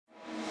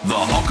The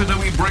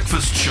Hokanui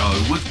Breakfast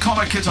Show with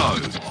Connor Kitto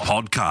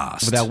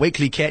podcast. With our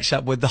weekly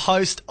catch-up with the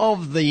host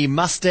of the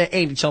Muster,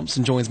 Andy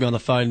Thompson, joins me on the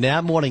phone now.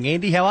 Morning,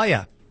 Andy. How are you?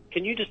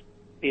 Can you just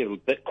be a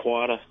bit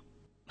quieter,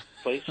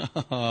 please?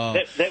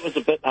 that was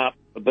a bit up,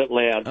 a bit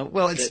loud.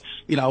 Well, it's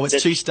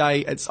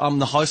Tuesday. I'm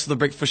the host of the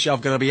Breakfast Show.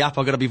 I've got to be up.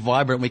 I've got to be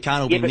vibrant. We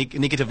can't all be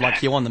negative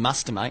like you on the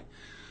Muster, mate.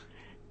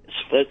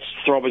 It's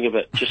throbbing a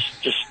bit.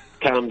 Just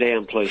calm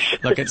down, please.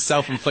 Look, it's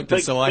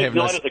self-inflicted, so I have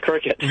night at the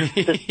cricket.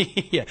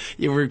 Yeah,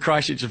 you were in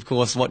Christchurch, of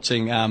course,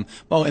 watching. In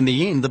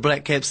the end, the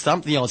Black Caps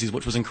thumped the Aussies,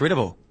 which was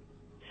incredible.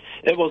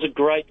 It was a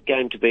great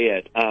game to be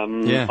at. I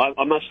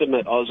must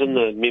admit, I was in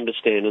the member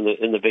stand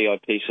in the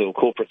VIP sort of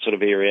corporate sort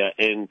of area,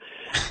 and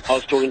I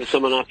was talking to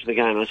someone after the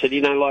game. I said,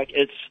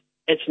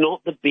 it's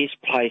not the best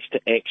place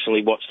to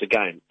actually watch the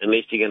game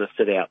unless you're going to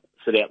sit out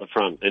the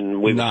front.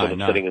 And we were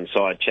sitting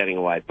inside chatting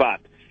away,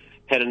 but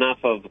had enough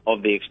of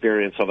the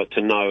experience of it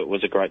to know it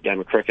was a great game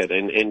of cricket,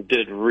 and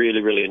did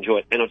really, really enjoy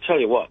it. And I'll tell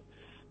you what,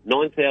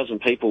 9,000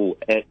 people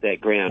at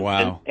that ground.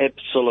 Wow. An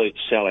absolute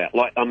sellout.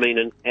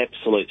 An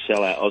absolute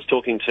sellout. I was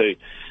talking to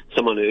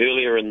someone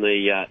earlier in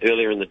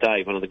the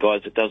day, one of the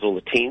guys that does all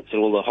the tents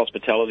and all the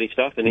hospitality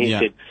stuff, and he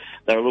said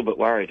they were a little bit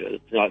worried.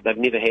 Like, they've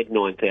never had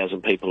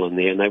 9,000 people in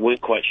there, and they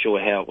weren't quite sure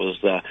how it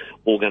was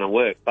all going to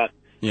work. But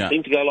it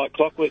seemed to go like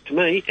clockwork to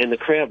me, and the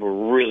crowd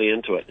were really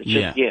into it.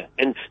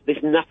 And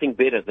there's nothing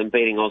better than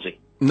beating Aussie.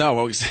 No,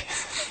 well,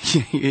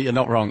 you're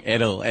not wrong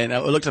at all. And it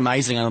looked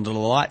amazing under the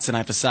lights, and I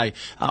have to say,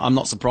 I'm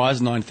not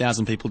surprised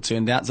 9,000 people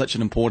turned out. Such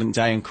an important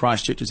day in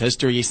Christchurch's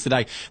history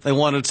yesterday. They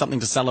wanted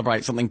something to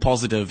celebrate, something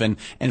positive, and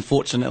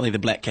fortunately the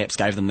Black Caps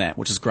gave them that,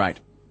 which is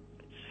great.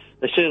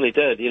 They certainly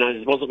did.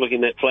 It wasn't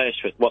looking that flash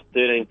with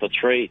 13 for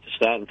 3 to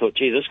start, and thought,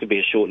 gee, this could be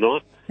a short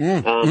night.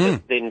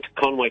 But then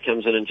Conway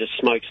comes in and just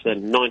smokes the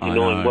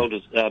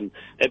 99.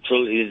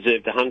 Absolutely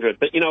deserved 100.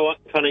 But you know what?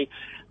 Funny,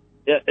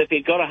 if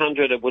he'd got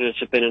 100, it would have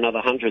just been another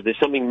 100. There's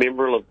something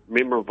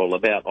memorable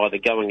about either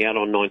going out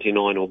on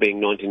 99 or being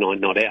 99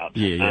 not out.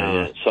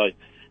 So,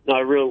 no,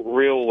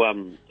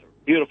 real.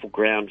 Beautiful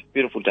ground,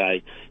 beautiful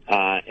day,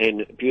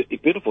 and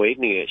beautiful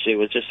evening, actually. It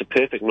was just a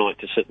perfect night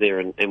to sit there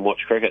and watch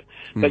cricket.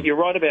 But you're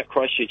right about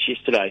Christchurch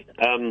yesterday.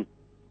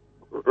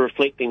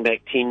 Reflecting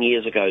back 10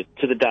 years ago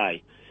to the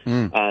day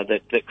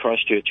that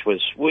Christchurch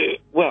was,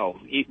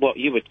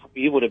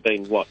 you would have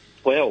been,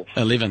 12?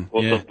 11.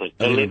 Or something.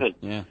 11.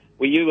 Yeah.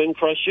 Were you in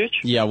Christchurch?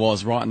 Yeah, I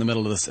was, right in the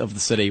middle of the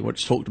city,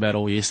 which talked about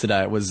all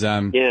yesterday. It was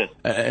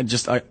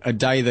just a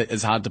day that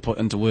is hard to put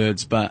into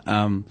words, but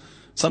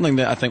something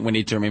that I think we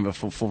need to remember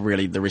for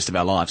really the rest of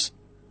our lives.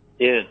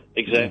 Yeah,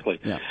 exactly.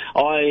 Yeah.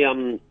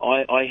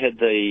 I had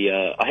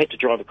to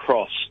drive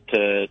across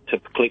to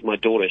collect my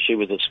daughter. She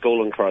was at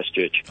school in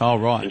Christchurch. Oh,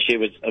 right. And she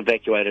was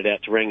evacuated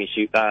out to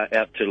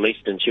out to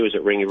Leaston. She was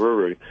at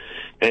Ringururu,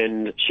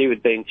 and she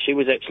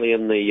was actually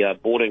in the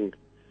boarding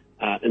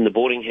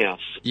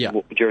house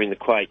during the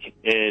quake.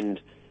 And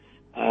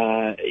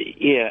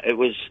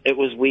it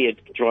was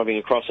weird driving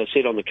across. I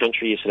said on the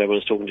country yesterday when I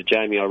was talking to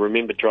Jamie, I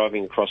remember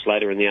driving across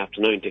later in the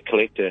afternoon to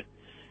collect her,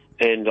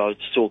 and I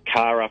saw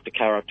car after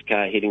car after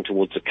car heading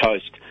towards the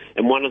coast,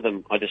 and one of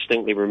them I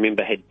distinctly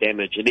remember had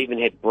damage. It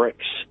even had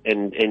bricks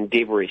and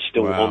debris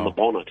still on the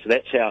bonnet.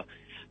 That's how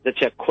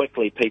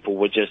quickly people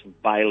were just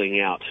bailing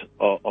out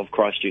of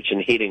Christchurch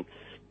and heading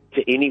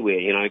to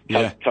anywhere,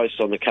 coast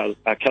on the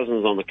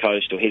cousins on the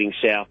coast or heading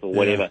south or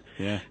whatever.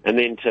 Yeah. And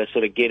then to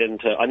sort of get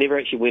into, I never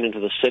actually went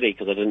into the city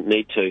because I didn't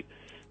need to,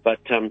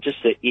 but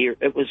just the air,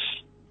 it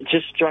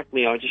just struck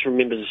me. I just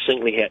remember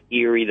distinctly how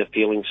eerie the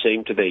feeling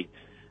seemed to be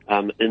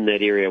in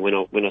that area when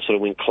I sort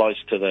of went close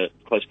to the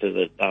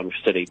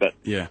city. But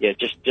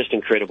just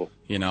incredible.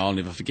 I'll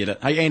never forget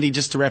it. Hey, Andy,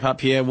 just to wrap up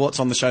here,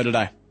 what's on the show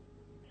today?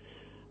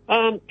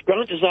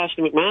 Grant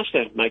Disaster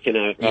McMaster making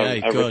a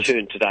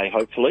return today,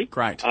 hopefully.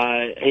 Great.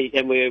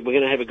 We're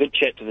going to have a good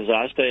chat to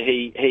Disaster.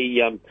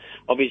 He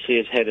obviously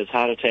has had his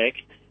heart attack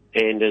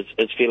and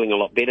is feeling a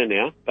lot better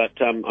now,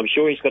 but I'm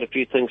sure he's got a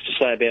few things to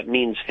say about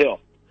men's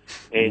health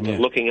and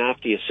looking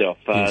after yourself.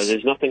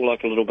 There's nothing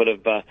like a little bit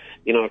of a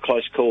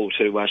close call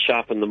to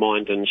sharpen the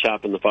mind and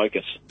sharpen the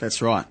focus.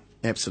 That's right.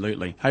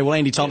 Absolutely. Hey, well,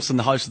 Andy Thompson,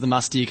 the host of the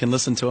Muster, you can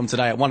listen to him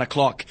today at 1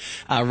 o'clock,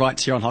 right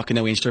here on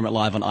Hokanui and stream it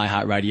live on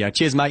iHeartRadio.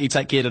 Cheers, mate. You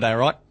take care today, all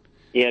right?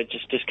 Yeah,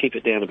 just keep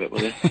it down a bit,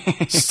 will you?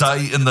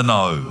 Stay in the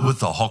know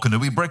with the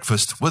Hokanui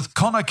Breakfast with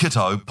Connor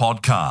Kitto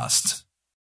podcast.